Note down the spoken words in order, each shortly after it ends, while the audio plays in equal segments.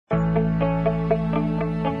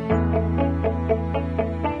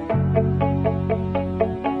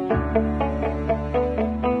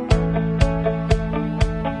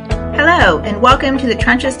Welcome to the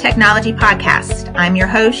Trenchless Technology Podcast. I'm your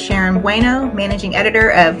host, Sharon Bueno, Managing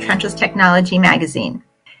Editor of Trenchless Technology magazine.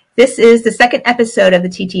 This is the second episode of the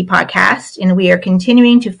TT Podcast, and we are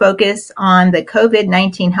continuing to focus on the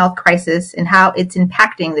COVID-19 health crisis and how it's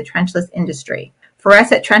impacting the trenchless industry. For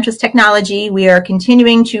us at Trenchless Technology, we are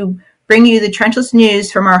continuing to bring you the trenchless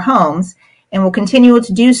news from our homes, and will continue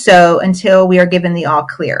to do so until we are given the all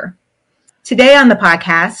clear. Today on the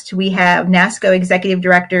podcast, we have NASSCO Executive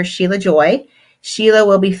Director Sheila Joy. Sheila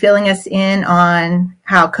will be filling us in on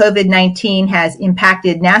how COVID-19 has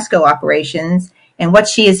impacted NASSCO operations and what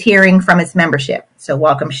she is hearing from its membership. So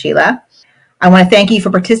welcome, Sheila. I want to thank you for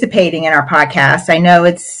participating in our podcast. I know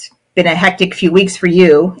it's been a hectic few weeks for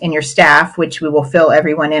you and your staff, which we will fill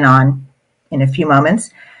everyone in on in a few moments.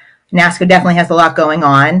 NASSCO definitely has a lot going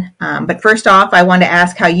on. But first off, I want to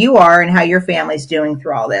ask how you are and how your family's doing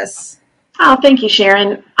through all this. Oh, thank you,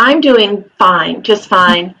 Sharon. I'm doing fine, just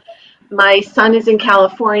fine. My son is in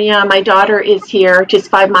California. My daughter is here just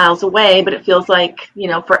 5 miles away, but it feels like,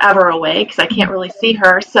 forever away because I can't really see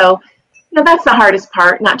her. So, that's the hardest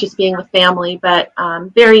part, not just being with family, but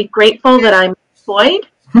very grateful that I'm employed,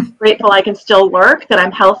 grateful I can still work, that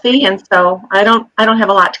I'm healthy. And so I don't have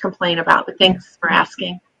a lot to complain about, but thanks for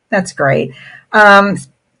asking. That's great.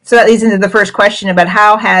 So that leads into the first question about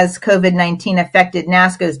how has COVID-19 affected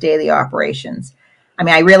NASSCO's daily operations? I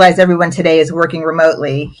mean, I realize everyone today is working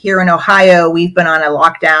remotely. Here in Ohio, we've been on a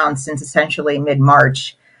lockdown since essentially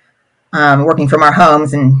mid-March, working from our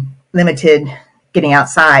homes and limited getting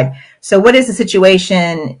outside. So what is the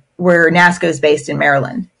situation where NASSCO is based in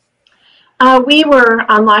Maryland? We were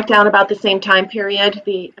on lockdown about the same time period,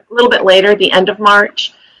 a little bit later, the end of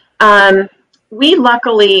March. We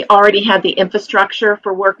luckily already had the infrastructure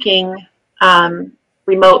for working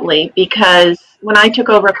remotely, because when I took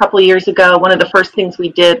over a couple of years ago, one of the first things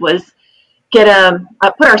we did was put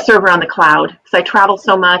our server on the cloud, because I travel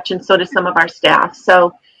so much and so does some of our staff.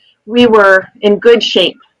 So we were in good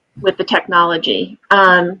shape with the technology.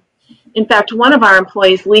 In fact, one of our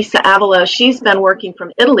employees, Lisa Avila, she's been working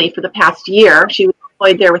from Italy for the past year. She was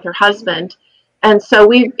employed there with her husband. And so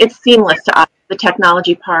it's seamless to us, the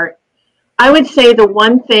technology part. I would say the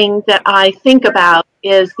one thing that I think about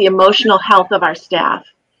is the emotional health of our staff,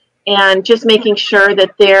 and just making sure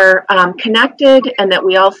that they're connected and that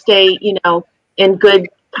we all stay, in good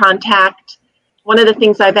contact. One of the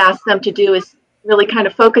things I've asked them to do is really kind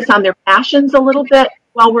of focus on their passions a little bit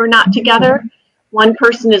while we're not together. One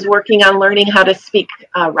person is working on learning how to speak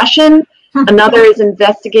Russian. Another is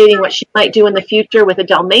investigating what she might do in the future with a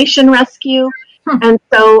Dalmatian rescue. And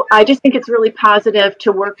so I just think it's really positive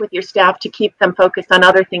to work with your staff to keep them focused on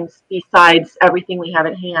other things besides everything we have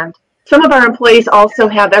at hand. Some of our employees also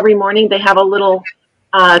have every morning, they have a little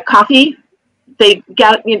coffee. They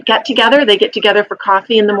get together. They get together for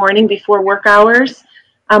coffee in the morning before work hours.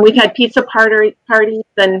 We've had pizza parties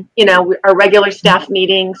and, our regular staff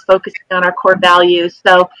meetings focusing on our core values.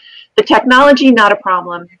 So the technology, not a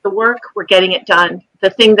problem. The work, we're getting it done. The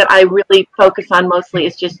thing that I really focus on mostly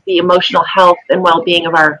is just the emotional health and well-being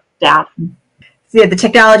of our staff. Yeah, the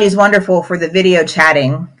technology is wonderful for the video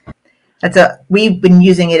chatting. We've been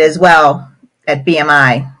using it as well at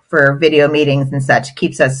BMI for video meetings and such. It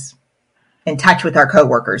keeps us in touch with our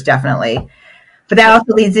coworkers, definitely. But that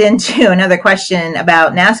also leads into another question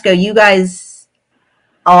about NASSCO. You guys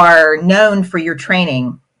are known for your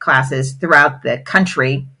training classes throughout the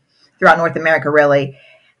country, throughout North America, really.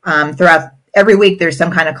 Every week there's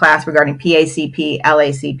some kind of class regarding PACP,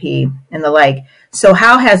 LACP, and the like. So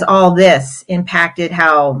how has all this impacted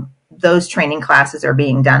how those training classes are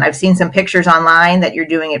being done? I've seen some pictures online that you're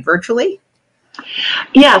doing it virtually.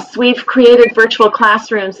 Yes, we've created virtual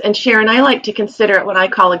classrooms. And Sharon, I like to consider it what I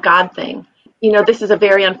call a God thing. This is a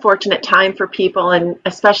very unfortunate time for people, and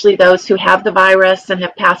especially those who have the virus and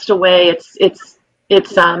have passed away.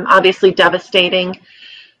 It's obviously devastating.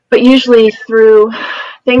 But usually through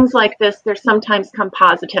things like this, there sometimes come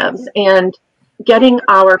positives. And getting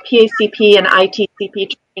our PACP and ITCP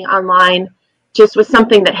training online just was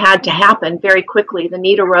something that had to happen very quickly. The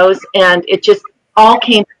need arose, and it just all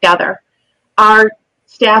came together. Our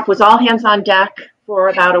staff was all hands on deck for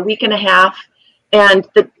about a week and a half. And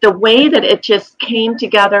the way that it just came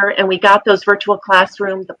together, and we got those virtual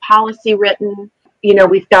classrooms, the policy written,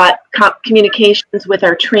 we've got communications with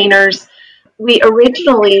our trainers. We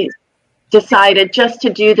originally decided just to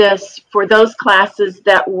do this for those classes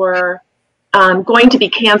that were going to be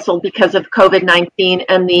canceled because of COVID-19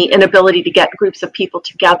 and the inability to get groups of people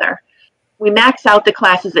together. We max out the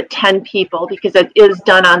classes at 10 people because it is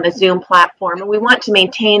done on the Zoom platform, and we want to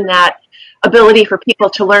maintain that ability for people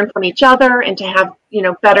to learn from each other and to have,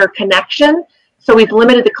 better connection. So we've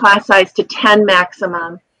limited the class size to 10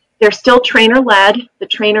 maximum. They're still trainer-led. The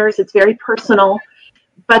trainers, it's very personal.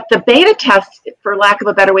 But the beta test, for lack of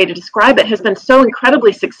a better way to describe it, has been so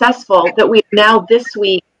incredibly successful that we're now this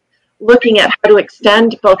week looking at how to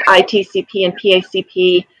extend both ITCP and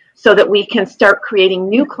PACP so that we can start creating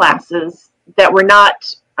new classes that were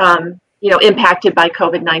not impacted by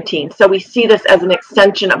COVID-19. So we see this as an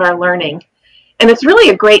extension of our learning. And it's really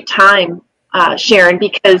a great time, Sharon,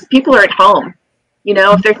 because people are at home.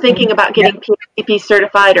 If they're thinking about getting PACP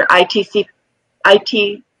certified or ITCP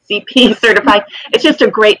certified, it's just a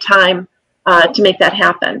great time to make that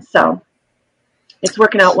happen. So it's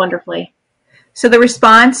working out wonderfully. So the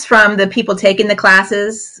response from the people taking the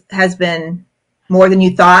classes has been more than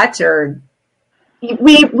you thought, or?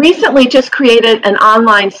 We recently just created an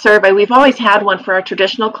online survey. We've always had one for our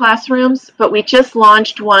traditional classrooms, but we just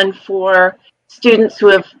launched one for students who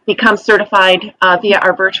have become certified via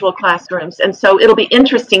our virtual classrooms. And so it'll be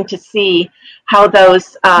interesting to see how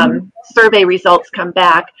those survey results come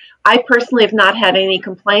back. I personally have not had any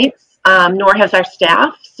complaints, nor has our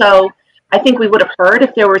staff. So I think we would have heard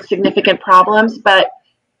if there were significant problems, but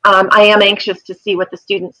I am anxious to see what the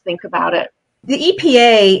students think about it. The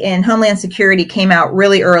EPA and Homeland Security came out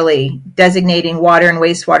really early, designating water and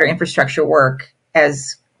wastewater infrastructure work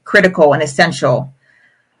as critical and essential.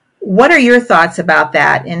 What are your thoughts about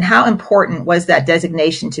that, and how important was that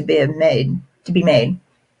designation to be made?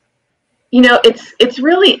 It's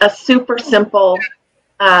really a super simple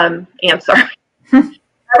answer.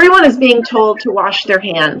 Everyone is being told to wash their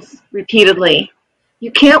hands repeatedly.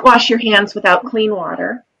 You can't wash your hands without clean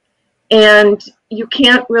water, and you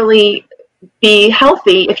can't really be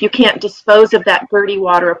healthy if you can't dispose of that dirty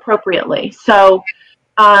water appropriately. So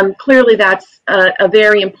clearly that's a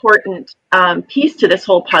very important piece to this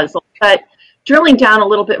whole puzzle. But drilling down a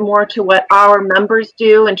little bit more to what our members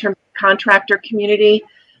do in terms of contractor community,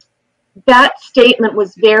 that statement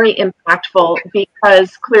was very impactful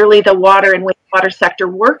because clearly the water and wastewater sector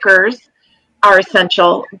workers are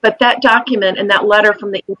essential. But that document and that letter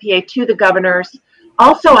from the EPA to the governors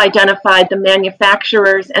also identified the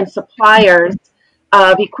manufacturers and suppliers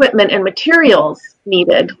of equipment and materials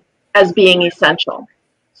needed as being essential.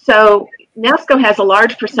 So NASSCO has a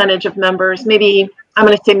large percentage of members, maybe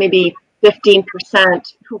 15%,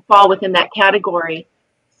 who fall within that category.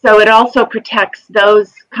 So it also protects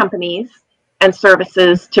those companies and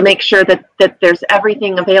services to make sure that there's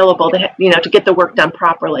everything available to get the work done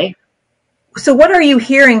properly. So what are you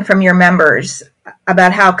hearing from your members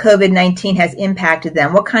about how COVID-19 has impacted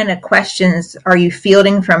them? What kind of questions are you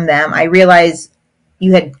fielding from them? I realize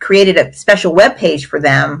you had created a special web page for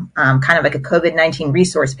them, kind of like a COVID-19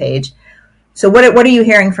 resource page. So what are you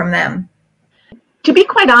hearing from them? To be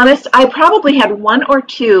quite honest, I probably had one or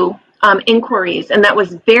two inquiries, and that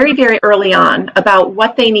was very, very early on, about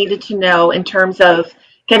what they needed to know in terms of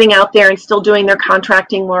getting out there and still doing their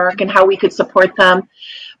contracting work and how we could support them.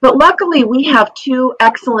 But luckily, we have two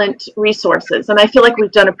excellent resources, and I feel like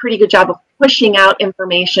we've done a pretty good job of pushing out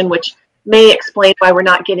information, which may explain why we're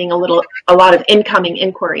not getting a lot of incoming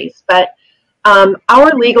inquiries. But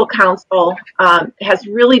our legal counsel has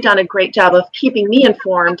really done a great job of keeping me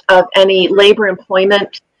informed of any labor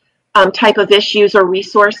employment type of issues or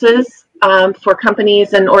resources for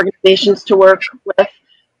companies and organizations to work with.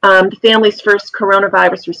 The Families First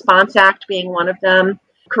Coronavirus Response Act being one of them.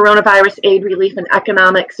 Coronavirus Aid, Relief, and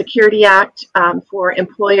Economic Security Act for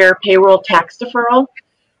employer payroll tax deferral.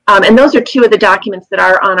 And those are two of the documents that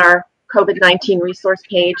are on our COVID-19 resource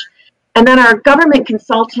page. And then our government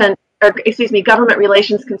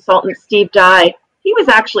relations consultant, Steve Dye, he was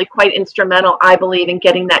actually quite instrumental, I believe, in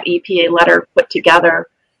getting that EPA letter put together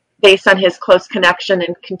based on his close connection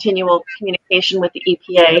and continual communication with the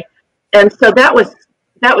EPA. And so that was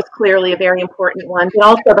clearly a very important one. But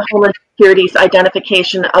also the Homeland Security's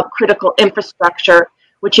identification of critical infrastructure,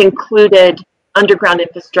 which included underground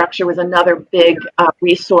infrastructure, was another big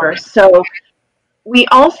resource. So we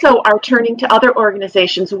also are turning to other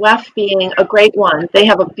organizations, WEF being a great one. They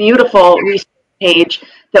have a beautiful resource page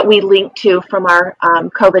that we link to from our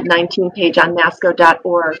COVID-19 page on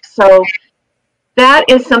NASSCO.org. So that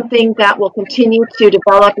is something that will continue to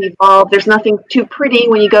develop, evolve. There's nothing too pretty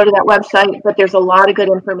when you go to that website, but there's a lot of good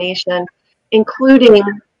information, including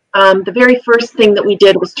the very first thing that we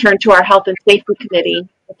did was turn to our Health and Safety Committee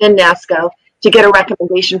within NASSCO to get a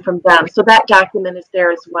recommendation from them. So that document is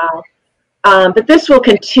there as well. But this will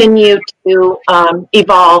continue to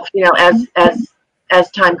evolve,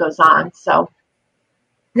 as time goes on. So.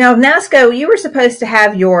 Now, NASSCO, you were supposed to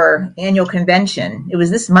have your annual convention. It was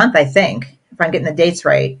this month, I think, if I'm getting the dates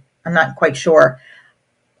right. I'm not quite sure.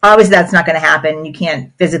 Obviously, that's not going to happen. You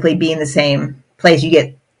can't physically be in the same place. You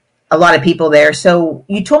get a lot of people there. So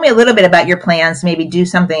you told me a little bit about your plans to maybe do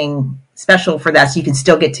something special for that so you can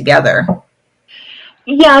still get together.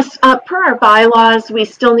 Yes, per our bylaws, we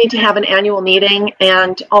still need to have an annual meeting,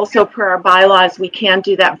 and also per our bylaws, we can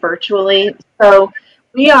do that virtually. So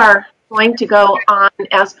we are going to go on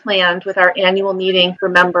as planned with our annual meeting for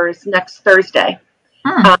members next Thursday.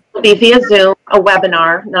 It'll be via Zoom, a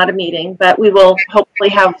webinar, not a meeting, but we will hopefully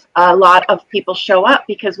have a lot of people show up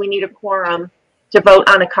because we need a quorum to vote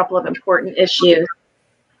on a couple of important issues.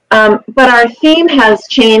 But our theme has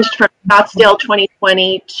changed from Scottsdale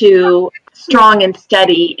 2020 to Strong and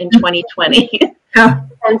Steady in 2020. Yeah.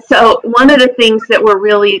 And so one of the things that we're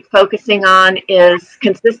really focusing on is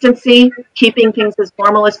consistency, keeping things as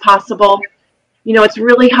normal as possible. You know, it's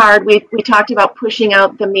really hard. We talked about pushing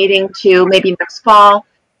out the meeting to maybe next fall.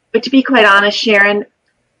 But to be quite honest, Sharon,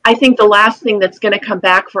 I think the last thing that's going to come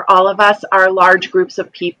back for all of us are large groups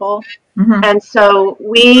of people. Mm-hmm. And so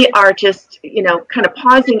we are just, you know, kind of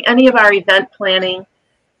pausing any of our event planning,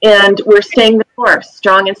 and we're staying the course,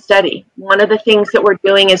 strong and steady. One of the things that we're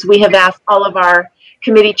doing is we have asked all of our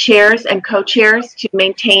committee chairs and co-chairs to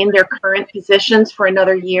maintain their current positions for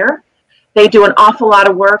another year. They do an awful lot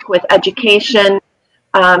of work with education,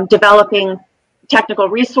 developing technical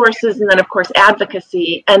resources, and then, of course,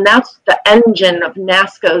 advocacy. And that's the engine of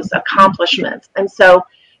NASSCO's accomplishments. And so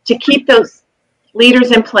to keep those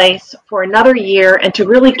leaders in place for another year and to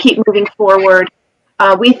really keep moving forward,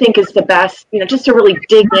 we think is the best, you know, just to really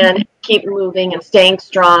dig in, keep moving and staying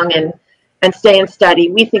strong and staying steady,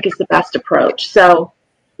 we think is the best approach. So,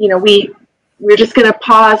 you know, we're just going to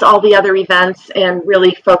pause all the other events and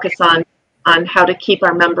really focus on how to keep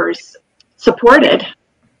our members supported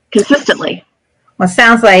consistently. Well, it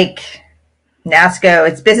sounds like NASSCO,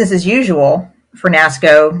 it's business as usual for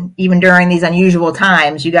NASSCO. Even during these unusual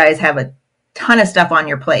times, you guys have a ton of stuff on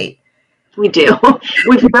your plate. We do.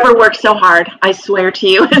 We've never worked so hard. I swear to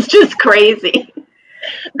you, it's just crazy.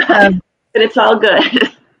 But it's all good.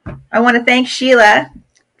 I want to thank Sheila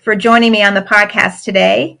for joining me on the podcast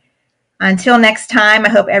today. Until next time, I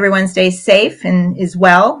hope everyone stays safe and is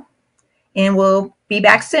well, and we'll be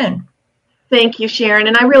back soon. Thank you, Sharon.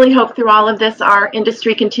 And I really hope through all of this, our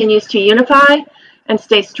industry continues to unify and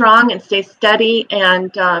stay strong and stay steady.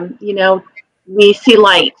 And, you know, we see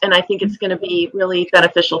light, and I think it's going to be really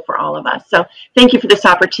beneficial for all of us. So thank you for this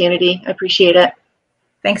opportunity. I appreciate it.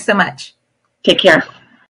 Thanks so much. Take care.